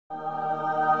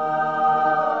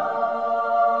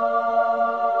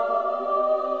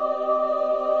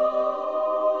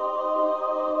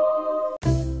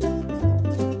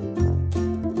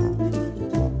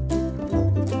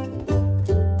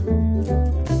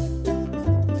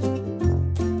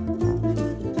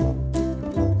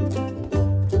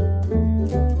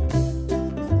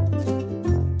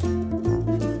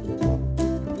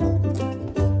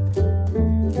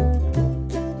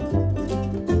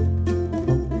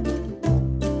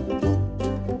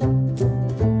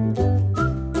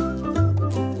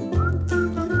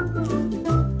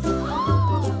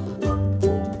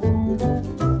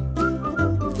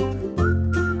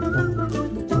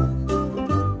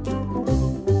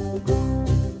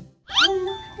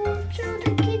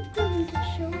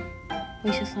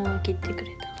者さんは切ってく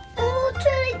れた。もうそれ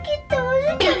切ってほし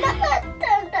くなかっ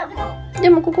たんだもん。で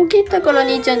もここ切ったから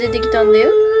兄ちゃん出てきたんだよ。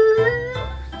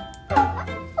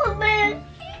ごめん。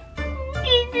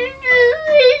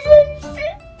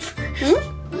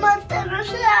またの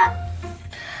さ、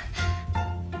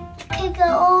毛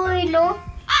が多いの。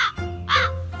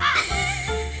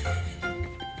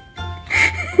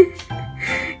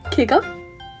毛が？マ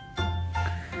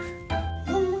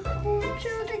マ包丁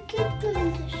で切る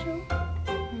んでしょ？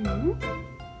うん。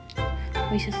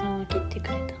お医者さんは切ってく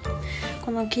れた。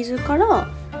この傷から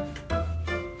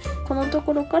このと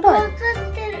ころから分か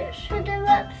ってる。それ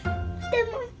はで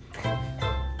も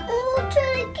包丁で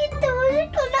切ってほし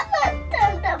くなかっ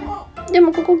たんだもん。で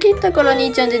もここ切ったから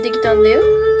兄ちゃん出てきたんだよ。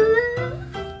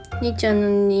兄ちゃ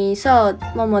んにさ、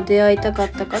ママ出会いたかっ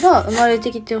たから生まれ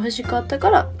てきてほしかったか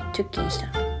ら直近した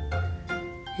の。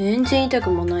全然痛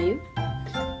くもないよ。ご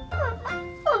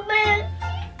めん。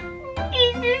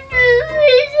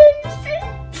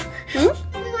な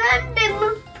んでも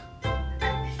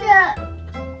さ、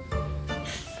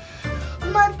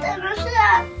またの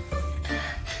さ、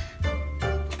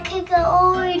毛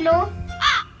が多いの。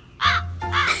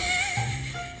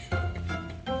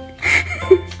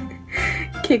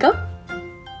毛が？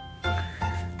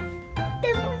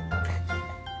でも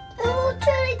包丁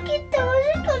で切ってほ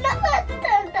しくなかった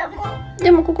んだもん。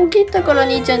でもここ切ったから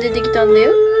兄ちゃん出てきたんだ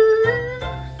よ。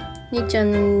兄ちゃ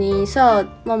んにさ、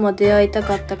ママ出会いた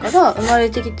かったから生まれ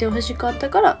てきてほしかった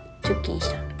から直近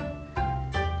したの。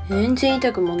全然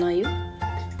痛くもないよ。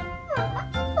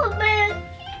ごめん。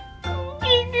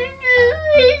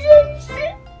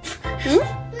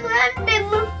なんで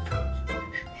も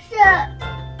さ、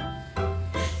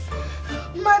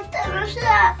またの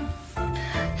さ、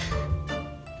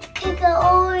毛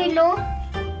が多いの。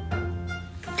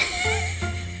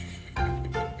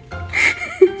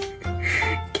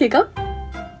毛が？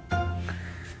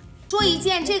说一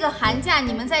件这个寒假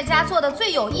你们在家做的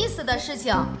最有意思的事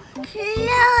情。吃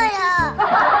肉了。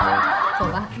走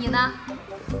吧，你呢？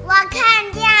我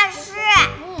看电视。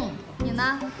你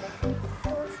呢？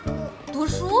读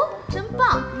书，真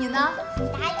棒。你呢？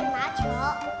打羽毛球。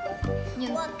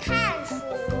我看书。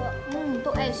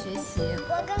都爱学习。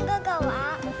我跟哥哥玩，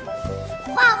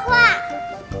画画，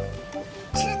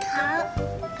吃糖。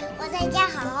我在家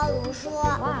好好读书。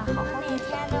哇，好好。我每天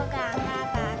都跟爸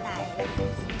爸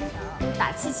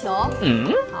打气球。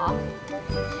好。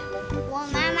我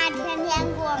妈妈天天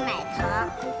给我买糖。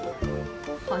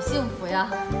好幸福呀。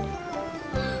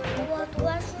我读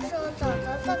完书之后找着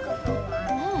这个狗玩。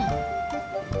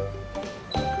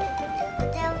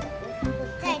我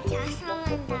在墙上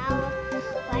面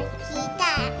玩鸡蛋。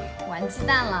玩鸡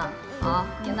蛋了。好，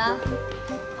你呢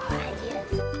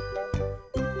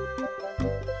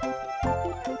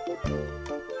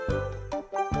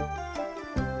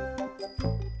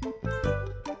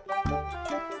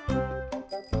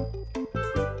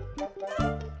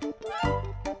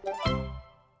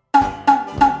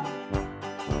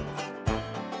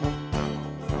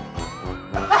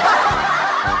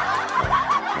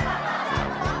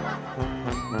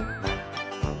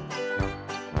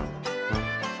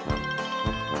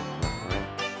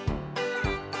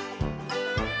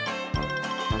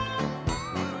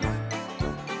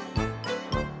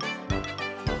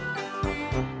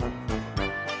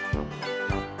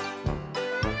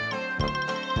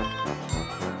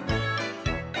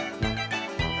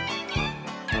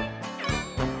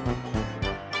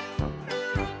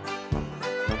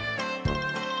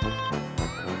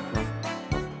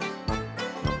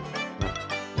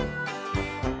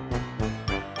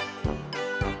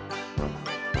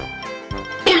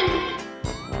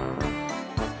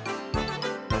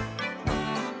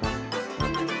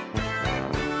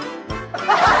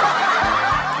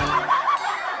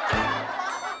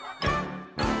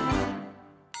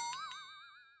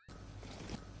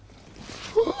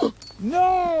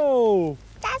？No!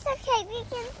 That's okay. We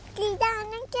can go down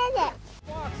and get it.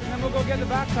 Box, and then we'll go get the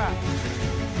backpack.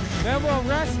 Then we'll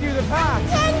rescue the pack.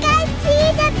 Can I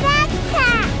see the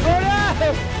backpack? Oh no!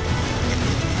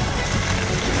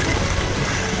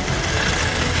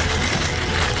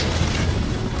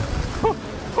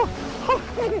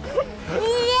 We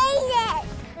made it.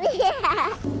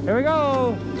 Yeah. Here we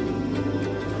go.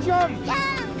 Jump!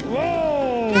 Jump.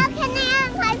 Whoa! How can I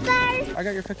apply first? I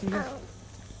got your cookie here.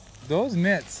 Those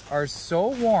mitts are so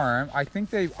warm. I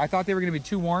thought they were going to be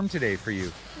too warm today for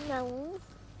you. No.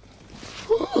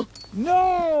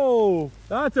 No!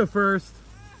 That's a first.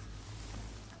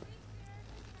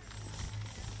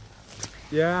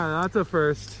 Yeah, that's a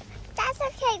first. That's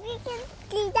okay. We can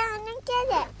go down and get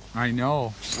it. I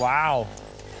know. Wow.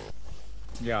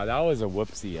 Yeah, that was a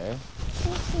whoopsie, eh?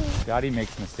 Daddy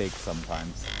makes mistakes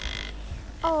sometimes.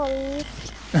 Always.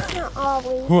 Not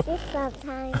always. Just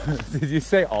sometimes. Did you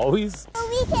say always? So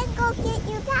we can go get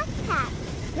your backpack.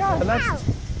 Yeah,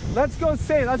 let's go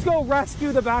save. Let's go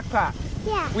rescue the backpack.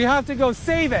 Yeah. We have to go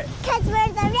save it. Because we're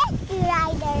the rescue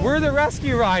riders. We're the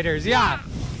rescue riders, yeah.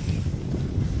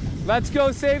 Let's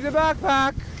go save the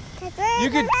backpack. Because we're You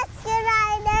the can- rescue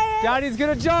riders. Daddy's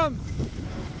gonna jump.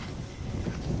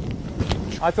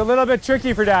 That's a little bit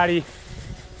tricky for Daddy.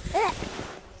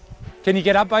 Can you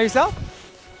get up by yourself?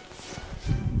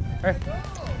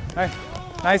 Hey.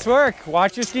 Nice work.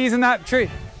 Watch your skis in that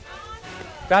tree.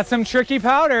 That's some tricky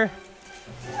powder.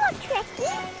 Not tricky.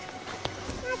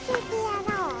 Not tricky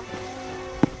at all.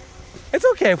 It's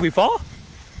okay if we fall.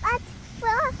 What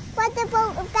about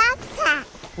the backpack?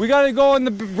 We gotta go on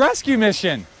the rescue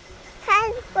mission.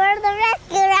 Because we're the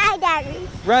rescue riders.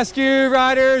 Rescue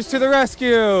riders to the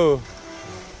rescue.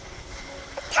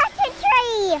 Touch a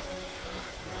tree.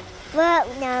 Well,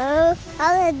 no.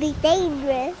 That would be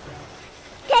dangerous.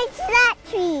 Touch that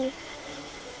tree.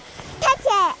 Touch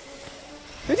it.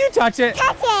 Did you touch it?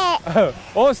 Touch it.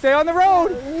 Oh, stay on the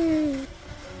road.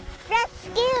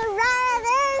 Rescue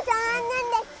riders on the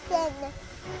mission.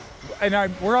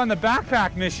 And we're on the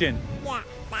backpack mission. Yeah,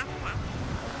 backpack.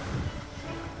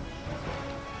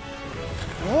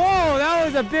 Whoa, that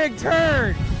was a big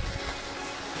turn.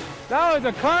 That was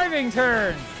a carving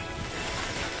turn.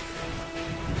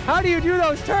 How do you do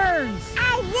those turns?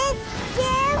 I just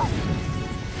do.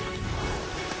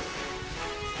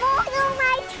 Follow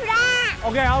my track.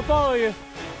 Okay, I'll follow you.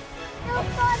 Don't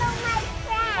follow my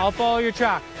track. I'll follow your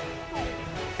track.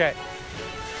 Okay.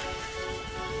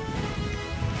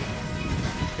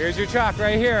 Here's your track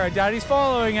right here. Daddy's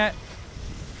following it.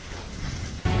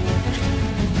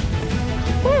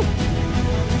 Woo!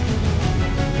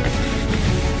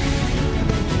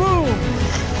 Boom!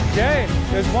 Okay,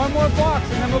 there's one more box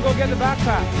and then we'll go get the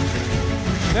backpack.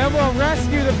 Then we'll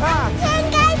rescue the pack.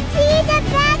 Can I see the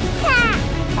backpack?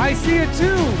 I see it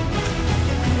too.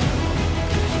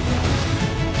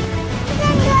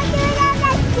 Then go to the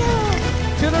rescue.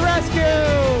 To the rescue!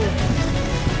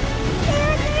 To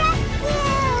the rescue.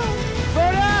 Go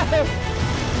down!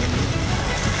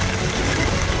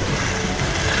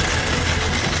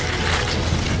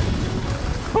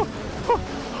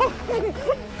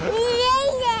 We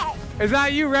made it. Is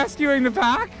that you rescuing the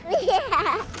pack?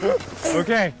 Yeah.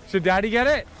 Okay, should Daddy get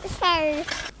it? Sure.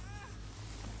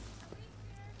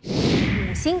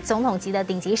 5星总统级的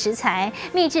顶级食材，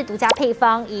秘制独家配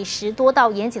方，以10多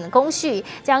道严谨的工序，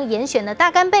将严选的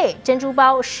大干贝、珍珠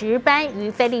包、石斑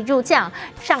鱼菲力入酱，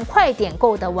上快点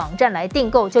购的网站来订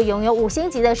购，就拥有5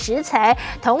星级的食材，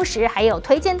同时还有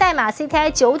推荐代码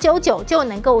CTI 999就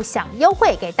能够享优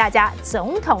惠，给大家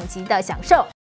总统级的享受。